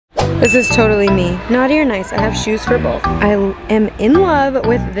This is totally me. Naughty or nice, I have shoes for both. I am in love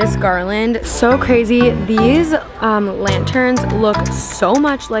with this garland. So crazy. These lanterns look so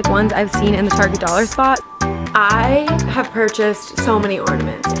much like ones I've seen in the Target dollar spot. I have purchased so many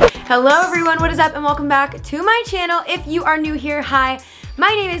ornaments. Hello everyone, what is up and welcome back to my channel. If you are new here, hi. My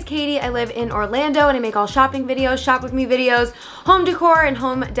name is Katie. I live in Orlando and I make all shopping videos, shop with me videos, home decor and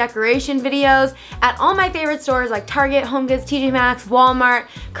home decoration videos at all my favorite stores like Target, HomeGoods, TJ Maxx, Walmart,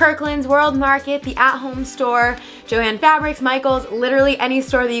 Kirklands, World Market, the At Home store, Joann Fabrics, Michaels, literally any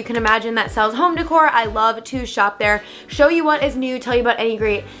store that you can imagine that sells home decor. I love to shop there, show you what is new, tell you about any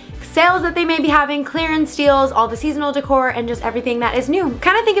great sales that they may be having, clearance deals, all the seasonal decor, and just everything that is new.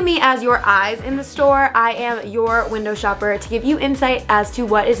 Kind of think of me as your eyes in the store. I am your window shopper to give you insight as to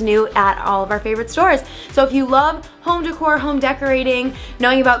what is new at all of our favorite stores. So if you love home decor, home decorating,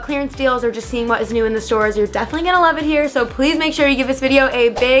 knowing about clearance deals, or just seeing what is new in the stores, you're definitely gonna love it here. So please make sure you give this video a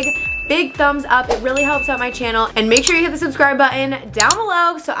big thumbs up. It really helps out my channel, and make sure you hit the subscribe button down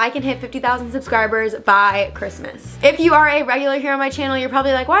below so I can hit 50,000 subscribers by Christmas. If you are a regular here on my channel, you're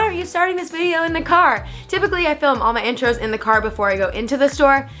probably like, why aren't you starting this video in the car? Typically I film all my intros in the car before I go into the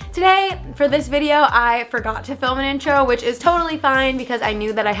store. Today for this video I forgot to film an intro, which is totally fine because I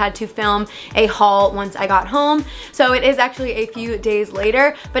knew that I had to film a haul once I got home, so it is actually a few days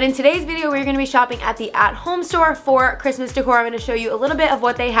later. But in today's video we're going to be shopping at the At Home store for Christmas decor. I'm going to show you a little bit of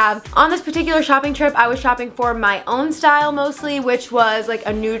what they have. On this particular shopping trip, I was shopping for my own style mostly, which was like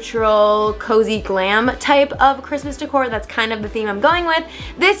a neutral, cozy glam type of Christmas decor. That's kind of the theme I'm going with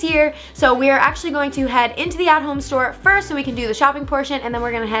this year. So we are actually going to head into the At Home store first so we can do the shopping portion, and then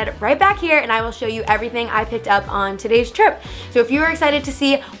we're gonna head right back here and I will show you everything I picked up on today's trip. So if you are excited to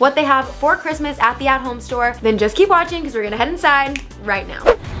see what they have for Christmas at the At Home store, then just keep watching because we're gonna head inside right now.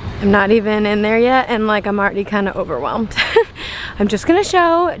 I'm not even in there yet and like I'm already kind of overwhelmed. I'm just gonna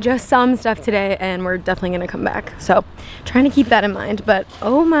show just some stuff today and we're definitely gonna come back. So trying to keep that in mind, but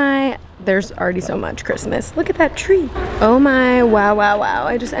oh my, there's already so much Christmas. Look at that tree. Oh my, wow, wow, wow.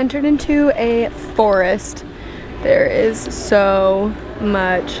 I just entered into a forest. There is so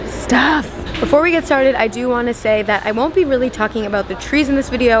much stuff. Before we get started, I do want to say that I won't be really talking about the trees in this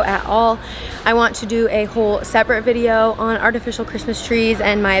video at all. I want to do a whole separate video on artificial Christmas trees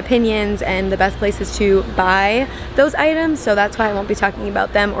and my opinions and the best places to buy those items, so that's why I won't be talking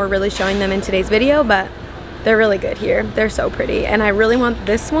about them or really showing them in today's video, but they're really good here. They're so pretty, and I really want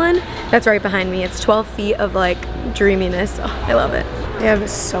this one that's right behind me. It's 12 feet of like dreaminess. Oh, I love it. They have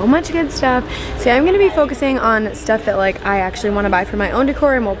so much good stuff. So I'm gonna be focusing on stuff that like I actually want to buy for my own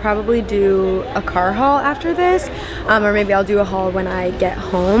decor, and we'll probably do a car haul after this, or maybe I'll do a haul when I get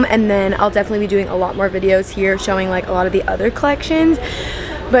home, and then I'll definitely be doing a lot more videos here showing like a lot of the other collections.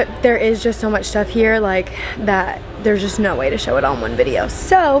 But there is just so much stuff here like that there's just no way to show it all in one video.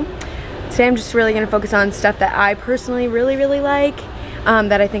 So today I'm just really gonna focus on stuff that I personally really like,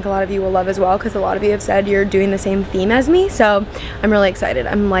 that I think a lot of you will love as well, because a lot of you have said you're doing the same theme as me. So I'm really excited.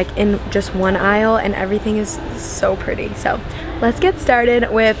 I'm like in just one aisle and everything is so pretty. So let's get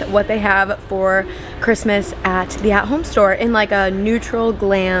started with what they have for Christmas at the At Home store in like a neutral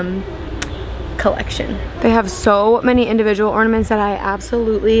glam collection. They have so many individual ornaments that I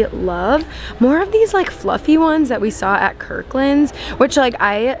absolutely love. More of these like fluffy ones that we saw at Kirklands, which like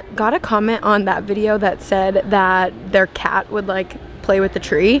I got a comment on that video that said that their cat would like play with the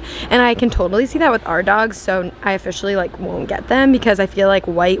tree, and I can totally see that with our dogs, so I officially like won't get them because I feel like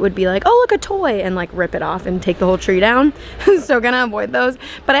White would be like, oh look, a toy, and like rip it off and take the whole tree down. So gonna avoid those,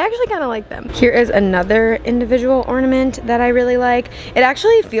 but I actually kind of like them. Here is another individual ornament that I really like. It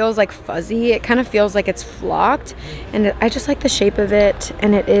actually feels like fuzzy. It kind of feels like it's flocked, and I just like the shape of it,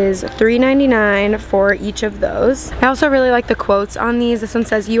 and it is $3.99 for each of those. I also really like the quotes on these. This one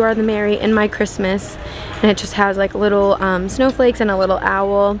says, "You are the Mary in my Christmas," and it just has like little snowflakes and a little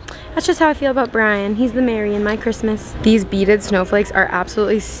owl. That's just how I feel about Brian. He's the Mary in my Christmas. These beaded snowflakes are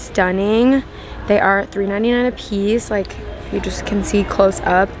absolutely stunning. They are $3.99 a piece, like you just can see close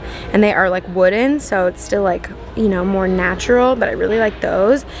up, and they are like wooden, so it's still like, you know, more natural, but I really like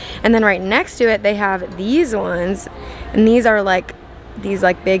those. And then right next to it they have these ones, and these are like these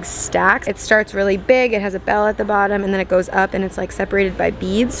like big stacks. It starts really big, it has a bell at the bottom, and then it goes up and it's like separated by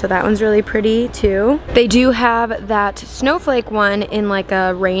beads, so that one's really pretty too. They do have that snowflake one in like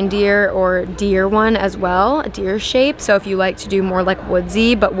a reindeer or deer one as well, a deer shape, so if you like to do more like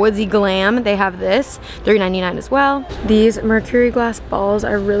woodsy but woodsy glam, they have this, $3.99 as well. These mercury glass balls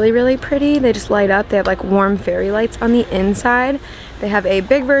are really pretty. They just light up. They have like warm fairy lights on the inside. They have a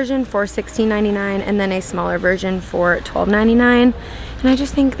big version for $16.99 and then a smaller version for $12.99. And I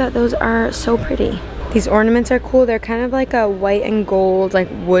just think that those are so pretty. These ornaments are cool. They're kind of like a white and gold, like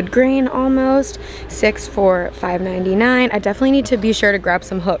wood grain almost. 6 for $5.99. I definitely need to be sure to grab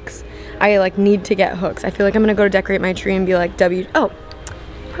some hooks. I like need to get hooks. I feel like I'm gonna go to decorate my tree and be like, oh,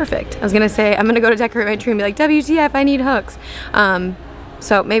 perfect. I was gonna say I'm gonna go to decorate my tree and be like, WTF, I need hooks.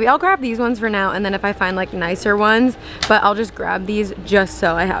 So maybe I'll grab these ones for now, and then if I find like nicer ones, but I'll just grab these just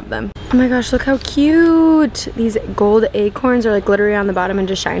so I have them. Oh my gosh, look how cute. These gold acorns are like glittery on the bottom and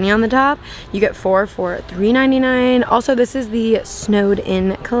just shiny on the top. You get 4 for $3.99. Also, this is the Snowed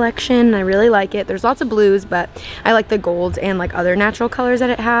In collection. I really like it. There's lots of blues, but I like the golds and like other natural colors that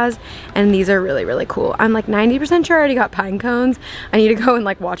it has. And these are really, really cool. I'm like 90% sure I already got pine cones. I need to go and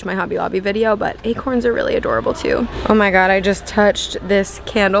like watch my Hobby Lobby video, but acorns are really adorable too. Oh my God, I just touched this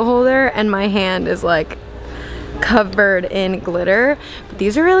candle holder and my hand is like covered in glitter, but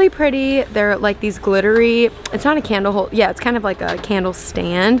these are really pretty. They're like these glittery, it's not a candle holder, yeah, it's kind of like a candle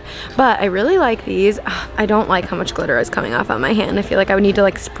stand, but I really like these. I don't like how much glitter is coming off on my hand. I feel like I would need to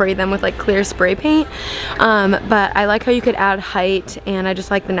like spray them with like clear spray paint, but I like how you could add height, and I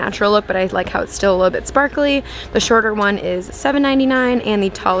just like the natural look, but I like how it's still a little bit sparkly. The shorter one is $7.99 and the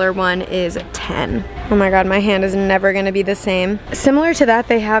taller one is $10. Oh my God, my hand is never gonna be the same. Similar to that,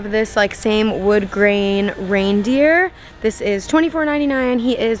 they have this like same wood grain reindeer. This is $24.99.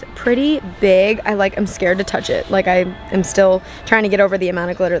 He is pretty big. I'm scared to touch it. Like I am still trying to get over the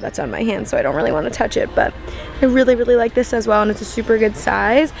amount of glitter that's on my hand, so I don't really want to touch it, but I really, really like this as well, and it's a super good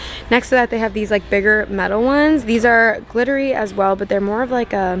size. Next to that, they have these like bigger metal ones. These are glittery as well, but they're more of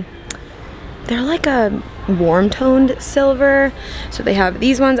like a, they're like a warm toned silver. So they have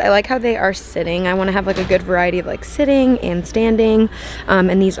these ones. I like how they are sitting. I want to have like a good variety of like sitting and standing,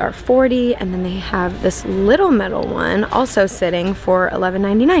 and these are $40. And then they have this little metal one also sitting for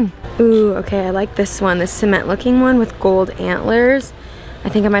 $11.99. Ooh, okay, I like this one, this cement looking one with gold antlers. I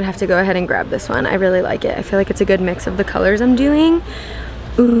think I might have to go ahead and grab this one. I really like it. I feel like it's a good mix of the colors I'm doing.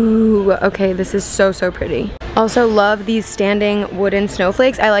 Ooh, okay, this is so, so pretty. Also love these standing wooden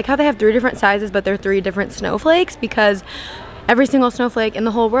snowflakes. I like how they have 3 different sizes, but they're 3 different snowflakes, because every single snowflake in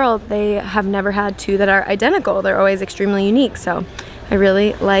the whole world, they have never had 2 that are identical. They're always extremely unique, so I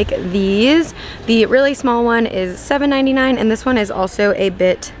really like these. The really small one is $7.99, and this one is also a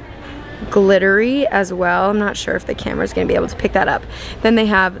bit glittery as well. I'm not sure if the camera's gonna be able to pick that up. Then they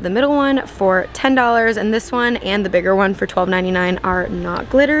have the middle one for $10, and this one and the bigger one for $12.99 are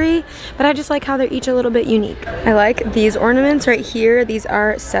not glittery, but I just like how they're each a little bit unique. I like these ornaments right here. These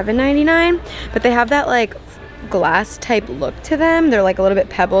are $7.99, but they have that like glass type look to them. They're like a little bit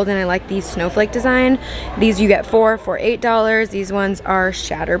pebbled, and I like these snowflake design. These you get 4 for $8. These ones are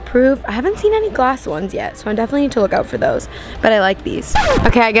shatterproof. I haven't seen any glass ones yet, so I definitely need to look out for those, but I like these.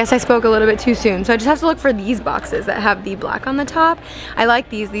 Okay, I guess I spoke a little bit too soon, so I just have to look for these boxes that have the black on the top. I like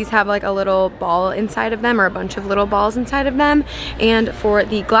these. These have like a little ball inside of them, or a bunch of little balls inside of them, and for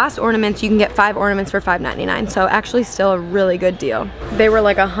the glass ornaments you can get 5 ornaments for $5.99, so actually still a really good deal. They were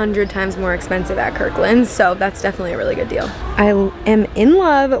like 100 times more expensive at Kirklands, so that's definitely a really good deal. I am in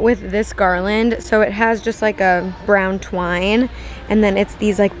love with this garland. So it has just like a brown twine, and then it's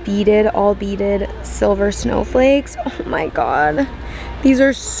these like beaded, all beaded silver snowflakes. Oh my God, these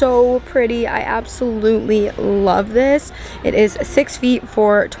are so pretty. I absolutely love this. It is 6 feet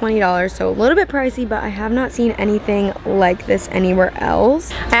for $20, so a little bit pricey, but I have not seen anything like this anywhere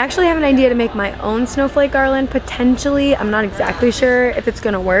else. I actually have an idea to make my own snowflake garland, potentially. I'm not exactly sure if it's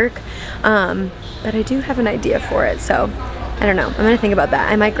gonna work, but I do have an idea for it, so I don't know. I'm gonna think about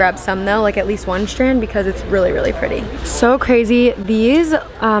that. I might grab some though, like at least 1 strand, because it's really, really pretty. So crazy. These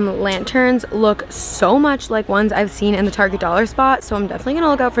lanterns look so much like ones I've seen in the Target dollar spot, so I'm definitely gonna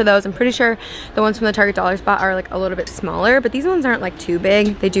look out for those. I'm pretty sure the ones from the Target dollar spot are like a little bit smaller, but these ones aren't like too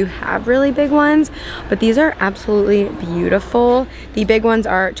big. They do have really big ones, but these are absolutely beautiful. The big ones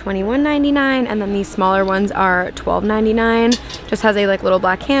are $21.99, and then these smaller ones are $12.99. Just has a like little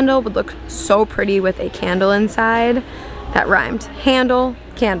black handle, would look so pretty with a candle inside. That rhymed. Handle,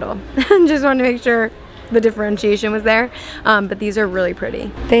 candle. Just wanted to make sure the differentiation was there, but these are really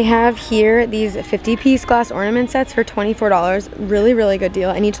pretty. They have here these 50-piece glass ornament sets for $24. Really, really good deal.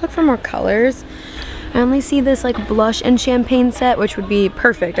 I need to look for more colors. I only see this like blush and champagne set, which would be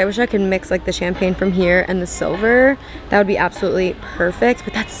perfect. I wish I could mix like the champagne from here and the silver. That would be absolutely perfect,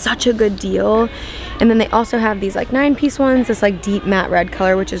 but that's such a good deal. And then they also have these like 9-piece ones, this like deep matte red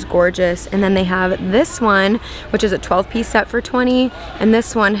color, which is gorgeous. And then they have this one, which is a 12-piece set for $20. And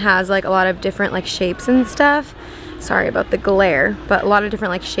this one has like a lot of different like shapes and stuff. Sorry about the glare, but a lot of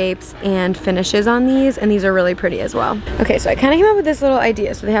different like shapes and finishes on these, and these are really pretty as well. Okay, so I kind of came up with this little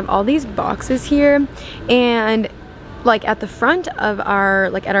idea. So they have all these boxes here, and like at the front of our,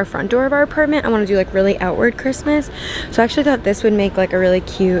 like at our front door of our apartment, I want to do like really outward Christmas. So I actually thought this would make like a really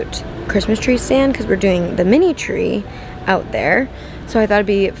cute Christmas tree stand because we're doing the mini tree out there. So I thought it'd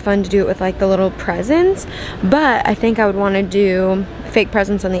be fun to do it with like the little presents, but I think I would want to do fake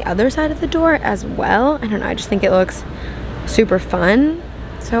presents on the other side of the door as well. I don't know, I just think it looks super fun.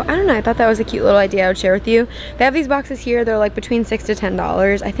 So I don't know, I thought that was a cute little idea I would share with you. They have these boxes here, they're like between $6 to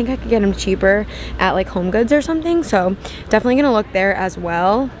 $10. I think I could get them cheaper at like HomeGoods or something, so definitely gonna look there as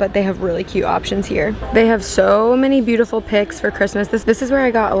well, but they have really cute options here. They have so many beautiful picks for Christmas. This is where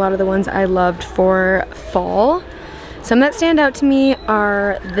I got a lot of the ones I loved for fall. Some that stand out to me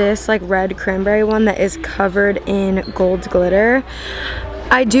are this like red cranberry one that is covered in gold glitter.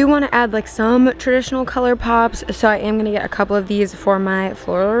 I do want to add like some traditional color pops, so I am going to get a couple of these for my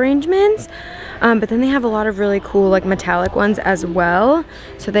floral arrangements. But then they have a lot of really cool like metallic ones as well.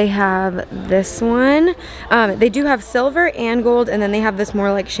 So they have this one. They do have silver and gold, and then they have this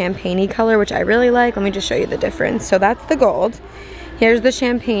more like champagne-y color, which I really like. Let me just show you the difference. So that's the gold. Here's the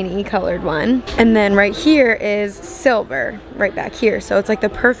champagne-y colored one. And then right here is silver, right back here. So it's like the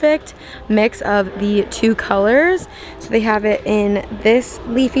perfect mix of the two colors. So they have it in this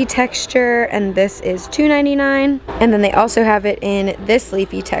leafy texture, and this is $2.99. And then they also have it in this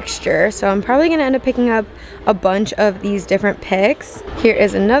leafy texture. So I'm probably gonna end up picking up a bunch of these different picks. Here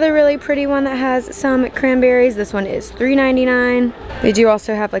is another really pretty one that has some cranberries. This one is $3.99. They do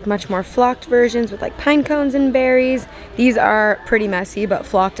also have like much more flocked versions with like pine cones and berries. These are pretty messy, but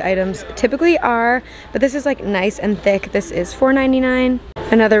flocked items typically are, but this is like nice and thick. This is $4.99.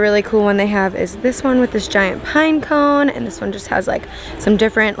 Another really cool one they have is this one with this giant pine cone, and this one just has like some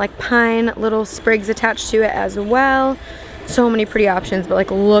different like pine little sprigs attached to it as well. So many pretty options, but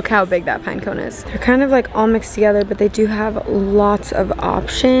like look how big that pine cone is. They're kind of like all mixed together, but they do have lots of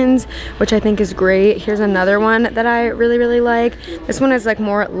options, which I think is great. Here's another one that I really like. This one is like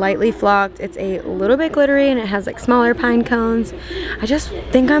more lightly flocked. It's a little bit glittery, and it has like smaller pine cones. I just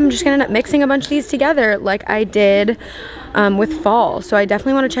think I'm just gonna end up mixing a bunch of these together like I did with fall. So I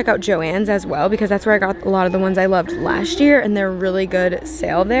definitely want to check out Joann's as well, because that's where I got a lot of the ones I loved last year, and they're really good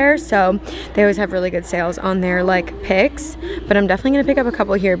sale there. So they always have really good sales on their like picks, but I'm definitely gonna pick up a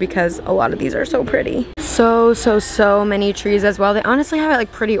couple here because a lot of these are so pretty. So many trees as well. They honestly have it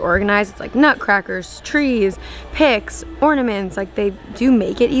like pretty organized. It's like nutcrackers, trees, picks, ornaments. Like they do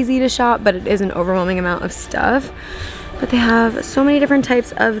make it easy to shop, but it is an overwhelming amount of stuff. But they have so many different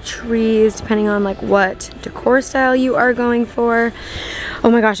types of trees depending on like what decor style you are going for. Oh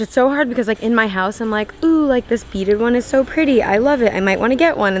my gosh, it's so hard because like in my house I'm like, ooh, like this beaded one is so pretty, I love it, I might want to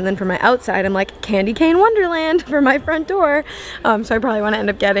get one. And then for my outside I'm like, candy cane wonderland for my front door. So I probably want to end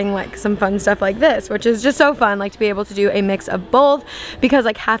up getting like some fun stuff like this, which is just so fun, like to be able to do a mix of both, because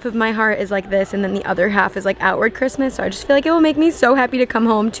like half of my heart is like this and then the other half is like outward Christmas. So I just feel like it will make me so happy to come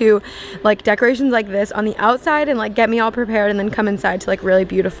home to like decorations like this on the outside and like get me all prepared, and then come inside to like really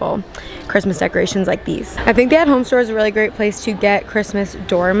beautiful Christmas decorations like these. I think the At Home store is a really great place to get Christmas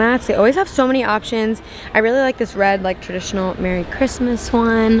doormats. They always have so many options. I really like this red like traditional Merry Christmas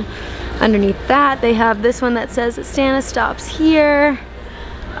one. Underneath that they have this one that says Santa stops here.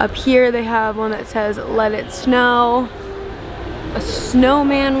 Up here they have one that says Let It Snow, a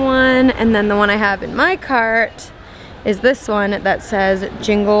snowman one, and then the one I have in my cart is this one that says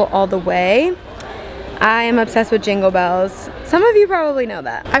Jingle All the Way. I am obsessed with Jingle Bells. Some of you probably know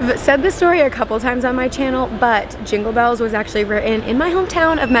that. I've said this story a couple times on my channel, but Jingle Bells was actually written in my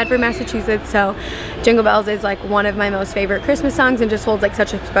hometown of Medford, Massachusetts. So Jingle Bells is like one of my most favorite Christmas songs and just holds like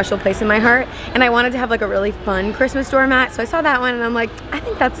such a special place in my heart. And I wanted to have like a really fun Christmas doormat, so I saw that one and I'm like, I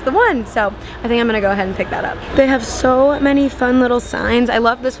think that's the one. So I think I'm gonna go ahead and pick that up. They have so many fun little signs. I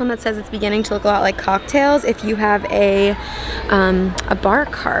love this one that says it's beginning to look a lot like cocktails. If you have a bar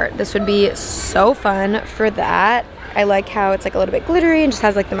cart, this would be so fun for that. I like how it's like a little bit glittery and just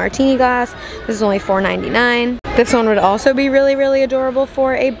has like the martini glass. This is only $4.99. This one would also be really adorable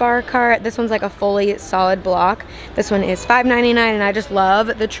for a bar cart. This one's like a fully solid block. This one is $5.99, and I just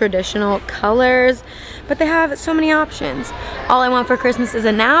love the traditional colors, but they have so many options. All I Want for Christmas is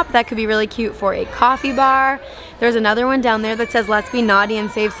a Nap. That could be really cute for a coffee bar. There's another one down there that says Let's Be Naughty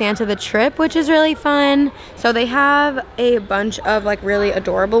and Save Santa the Trip, which is really fun. So they have a bunch of like really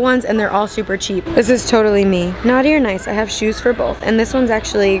adorable ones, and they're all super cheap. This is totally me. Naughty or nice, I have shoes for both. And this one's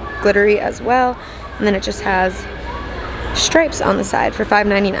actually glittery as well. And then it just has stripes on the side for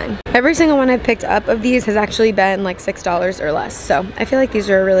 $5.99. Every single one I've picked up of these has actually been like $6 or less. So I feel like these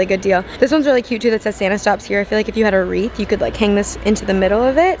are a really good deal. This one's really cute too that says Santa Stops Here. I feel like if you had a wreath, you could like hang this into the middle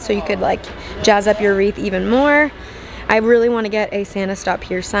of it, so you could like jazz up your wreath even more. I really want to get a Santa Stop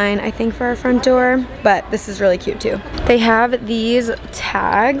Here sign, I think, for our front door, but this is really cute too. They have these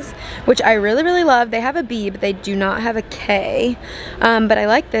tags, which I really, really love. They have a B, but they do not have a K, but I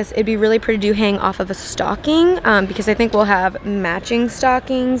like this. It'd be really pretty to hang off of a stocking, because I think we'll have matching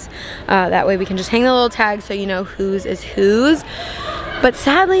stockings. That way we can just hang the little tag so you know whose is whose. But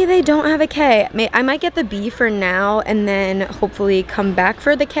sadly, they don't have a K. I might get the B for now and then hopefully come back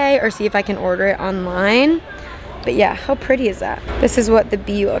for the K or see if I can order it online. But yeah, how pretty is that? This is what the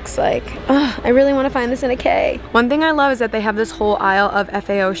B looks like. Oh, I really want to find this in a K. One thing I love is that they have this whole aisle of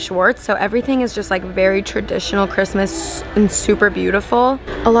FAO Schwartz, so everything is just like very traditional Christmas and super beautiful.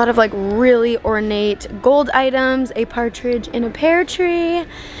 A lot of like really ornate gold items, a partridge in a pear tree.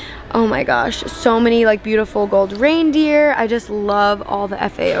 Oh my gosh, so many like beautiful gold reindeer. I just love all the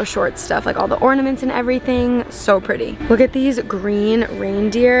FAO Schwartz stuff, like all the ornaments and everything. So pretty. Look at these green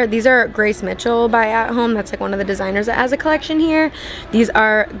reindeer. These are Grace Mitchell by At Home. That's like one of the designers that has a collection here. These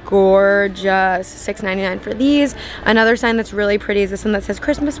are gorgeous. $6.99 for these. Another sign that's really pretty is this one that says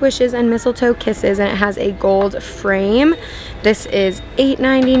Christmas wishes and mistletoe kisses, and it has a gold frame. This is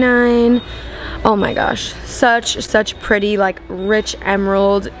 $8.99. Oh my gosh, such pretty, like rich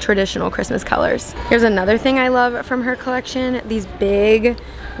emerald traditional Christmas colors. Here's another thing I love from her collection, these big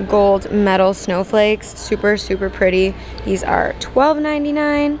gold metal snowflakes. Super pretty. These are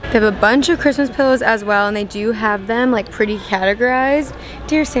 $12.99. They have a bunch of Christmas pillows as well, and they do have them like pretty categorized.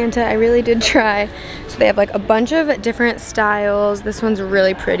 Dear Santa, I really did try. So they have like a bunch of different styles. This one's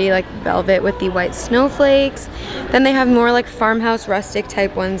really pretty, like velvet with the white snowflakes. Then they have more like farmhouse rustic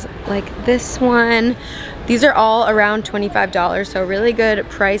type ones like this one. These are all around $25, so really good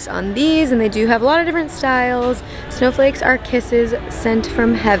price on these, and they do have a lot of different styles. Snowflakes are kisses sent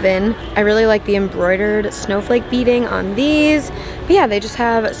from heaven. I really like the embroidered snowflake beading on these. But yeah, they just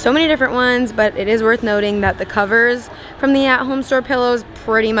have so many different ones, but it is worth noting that the covers from the At Home store pillows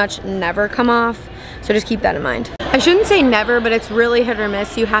pretty much never come off, so just keep that in mind. I shouldn't say never, but it's really hit or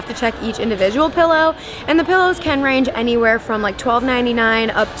miss. You have to check each individual pillow, and the pillows can range anywhere from like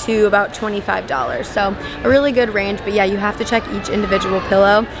 $12.99 up to about $25. So a really good range, but yeah, you have to check each individual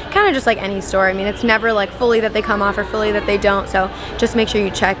pillow, kind of just like any store. I mean, it's never like fully that they come off or fully that they don't, so just make sure you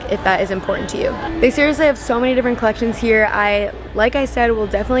check if that is important to you. They seriously have so many different collections here. Like I said, will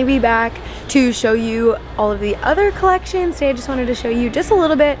definitely be back to show you all of the other collections. Today I just wanted to show you just a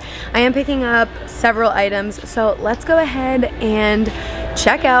little bit. I am picking up several items, so let's go ahead and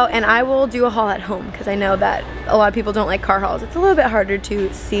check out, and I will do a haul at home because I know that a lot of people don't like car hauls. It's a little bit harder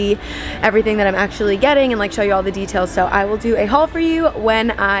to see everything that I'm actually getting and like show you all the details, so I will do a haul for you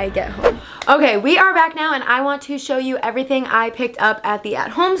when I get home. Okay, we are back now, and I want to show you everything I picked up at the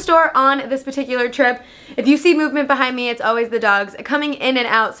At Home store on this particular trip. If you see movement behind me, it's always the dogs coming in and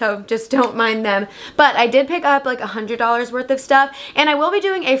out, so just don't mind them. But I did pick up like $100 worth of stuff, and I will be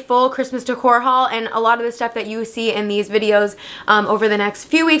doing a full Christmas decor haul, and a lot of the stuff that you see in these videos over the next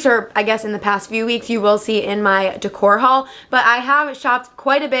few weeks, or I guess in the past few weeks, you will see in my decor haul. But I have shopped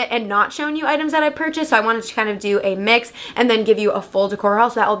quite a bit and not shown you items that I purchased, so I wanted to kind of do a mix and then give you a full decor haul,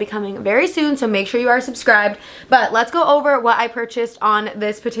 so that will be coming very soon, so make sure you are subscribed. But let's go over what I purchased on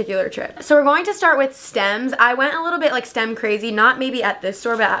this particular trip. So we're going to start with stems. I went a little bit like stem crazy, not maybe at this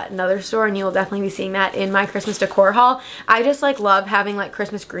store, but at another store, and you'll definitely be seeing that in my Christmas decor haul. I just like love having like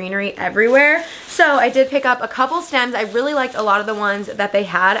Christmas greenery everywhere, so I did pick up a couple stems. I really liked a lot of the ones that they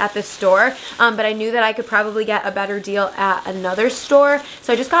had at this store, but I knew that I could probably get a better deal at another store,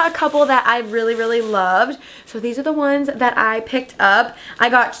 so I just got a couple that I really loved. So these are the ones that I picked up. I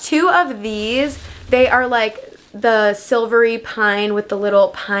got two of these. They are like the silvery pine with the little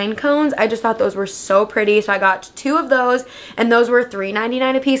pine cones. I just thought those were so pretty, so I got two of those, and those were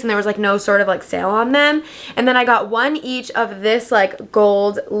 $3.99 a piece, and there was like no sort of like sale on them. And then I got one each of this like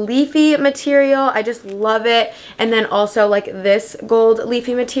gold leafy material. I just love it. And then also like this gold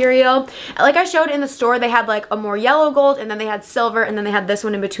leafy material. Like I showed in the store, they had like a more yellow gold, and then they had silver, and then they had this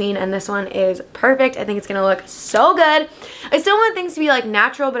one in between, and this one is perfect. I think it's gonna look so good. I still want things to be like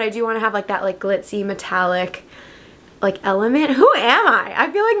natural, but I do want to have like that like glitzy metallic like element. Who am I?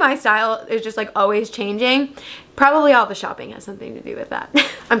 I feel like my style is just like always changing. Probably all the shopping has something to do with that.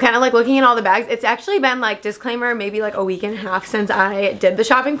 I'm kind of like looking at all the bags. It's actually been like, disclaimer, maybe like a week and a half since I did the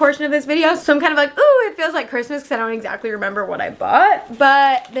shopping portion of this video. So I'm kind of like, ooh, it feels like Christmas because I don't exactly remember what I bought.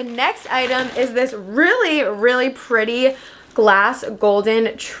 But the next item is this really pretty glass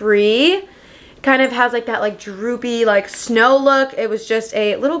golden tree. Kind of has like that like droopy like snow look. It was just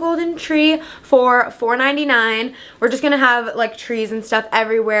a little golden tree for $4.99. We're just gonna have like trees and stuff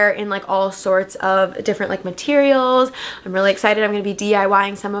everywhere in like all sorts of different like materials. I'm really excited. I'm gonna be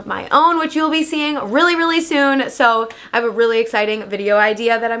DIYing some of my own, which you'll be seeing really soon. So I have a really exciting video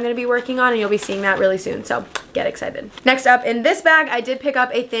idea that I'm gonna be working on, and you'll be seeing that really soon, so get excited. Next up in this bag, I did pick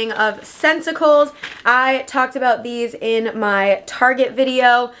up a thing of Sensicles. I talked about these in my Target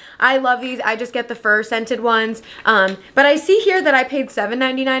video. I love these. I just get the fur scented ones, but I see here that I paid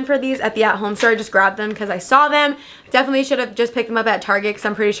 $7.99 for these at the At Home store. I just grabbed them because I saw them. Definitely should have just picked them up at Target because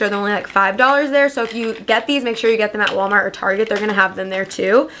I'm pretty sure they're only like $5 there. So if you get these, make sure you get them at Walmart or Target. They're gonna have them there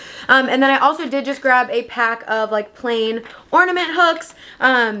too. And then I also did just grab a pack of like plain ornament hooks,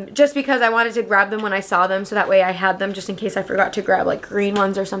 just because I wanted to grab them when I saw them, so that way I had them just in case I forgot to grab like green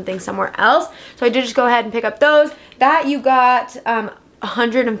ones or something somewhere else. So I did just go ahead and pick up those. That you got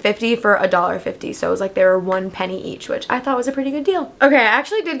 150 for $1.50, so it was like they were 1 penny each, which I thought was a pretty good deal. Okay, I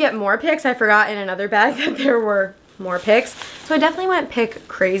actually did get more picks. I forgot in another bag that there were more picks, so I definitely went pick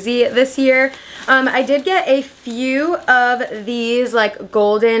crazy this year. I did get a few of these like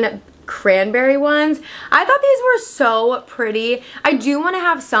golden cranberry ones. I thought these were so pretty. I do want to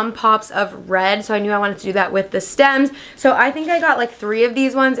have some pops of red, so I knew I wanted to do that with the stems. So I think I got like 3 of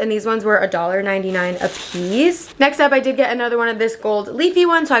these ones, and these ones were $1.99 a piece. Next up, I did get another one of this gold leafy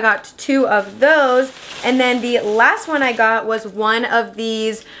one, so I got 2 of those. And then the last one I got was one of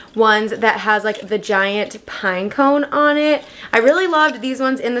these ones that has like the giant pine cone on it. I really loved these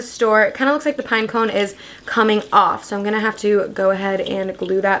ones in the store. It kind of looks like the pine cone is coming off, so I'm gonna have to go ahead and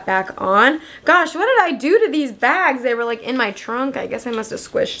glue that back on. Gosh, what did I do to these bags? They were like in my trunk. I guess I must have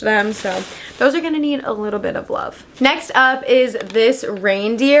squished them, so those are gonna need a little bit of love. Next up is this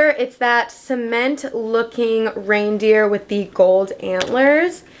reindeer. It's that cement looking reindeer with the gold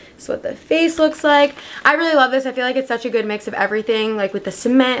antlers. That's what the face looks like. I really love this. I feel like it's such a good mix of everything. Like with the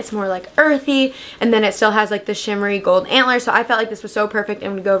cement, it's more like earthy, and then it still has like the shimmery gold antlers. So I felt like this was so perfect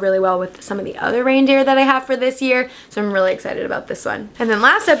and would go really well with some of the other reindeer that I have for this year. So I'm really excited about this one. And then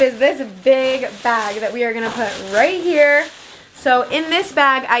last up is this big bag that we are gonna put right here. So in this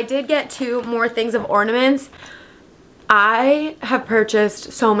bag, I did get 2 more things of ornaments. I have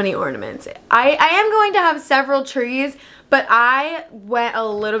purchased so many ornaments. I am going to have several trees, but I went a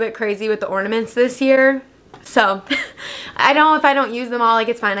little bit crazy with the ornaments this year. So I know if I don't use them all, like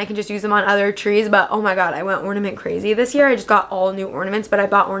it's fine. I can just use them on other trees, but oh my god, I went ornament crazy this year. I just got all new ornaments, but I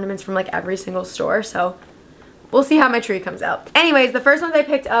bought ornaments from like every single store, so we'll see how my tree comes out. Anyways, the first ones I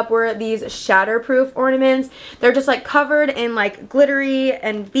picked up were these shatterproof ornaments. They're just like covered in like glittery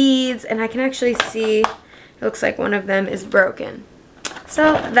and beads, and I can actually see it looks like one of them is broken.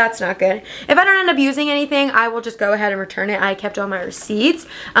 So that's not good. If I don't end up using anything, I will just go ahead and return it. I kept all my receipts,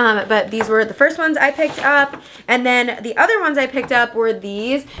 but these were the first ones I picked up. And then the other ones I picked up were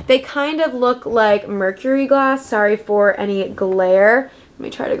these. They kind of look like mercury glass. Sorry for any glare. Let me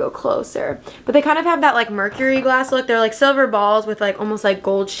try to go closer. But they kind of have that like mercury glass look. They're like silver balls with like almost like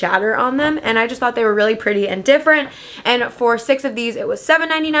gold shatter on them. And I just thought they were really pretty and different. And for 6 of these, it was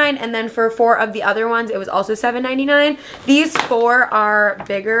 $7.99. And then for 4 of the other ones, it was also $7.99. These 4 are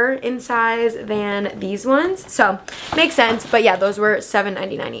bigger in size than these ones. So makes sense. But yeah, those were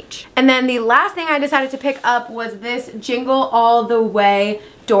 $7.99 each. And then the last thing I decided to pick up was this Jingle All the Way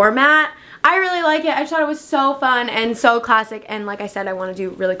doormat. I really like it. I just thought it was so fun and so classic, and like I said, I want to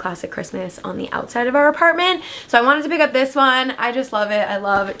do really classic Christmas on the outside of our apartment, so I wanted to pick up this one. I just love it. I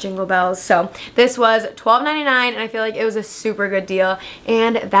love jingle bells. So this was $12.99, and I feel like it was a super good deal,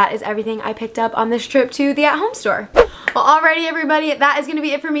 and that is everything I picked up on this trip to the At Home store. Well, alrighty everybody, that is going to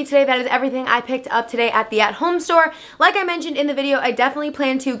be it for me today. That is everything I picked up today at the At Home store. Like I mentioned in the video, I definitely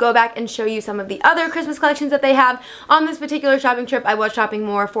plan to go back and show you some of the other Christmas collections that they have. On this particular shopping trip, I was shopping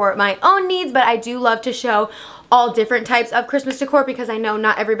more for my own needs, but I do love to show all different types of Christmas decor because I know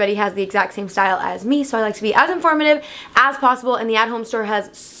not everybody has the exact same style as me, so I like to be as informative as possible, and the At Home store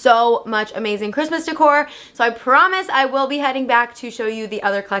has so much amazing Christmas decor, so I promise I will be heading back to show you the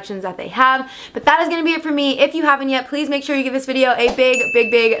other collections that they have. But that is going to be it for me. If you haven't yet, please make sure you give this video a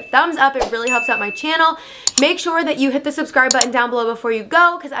big thumbs up. It really helps out my channel. Make sure that you hit the subscribe button down below before you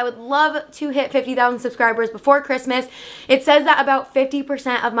go, because I would love to hit 50,000 subscribers before Christmas. It says that about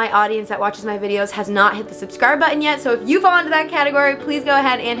 50% of my audience that watches my videos has not hit the subscribe button yet, so if you fall into that category, please go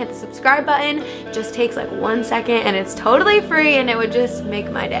ahead and hit the subscribe button. It just takes like 1 second, and it's totally free, and it would just make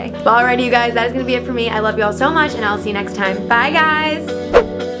my day. But alrighty, you guys, that is going to be it for me. I love you all so much, and I'll see you next time. Bye,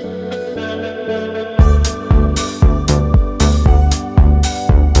 guys!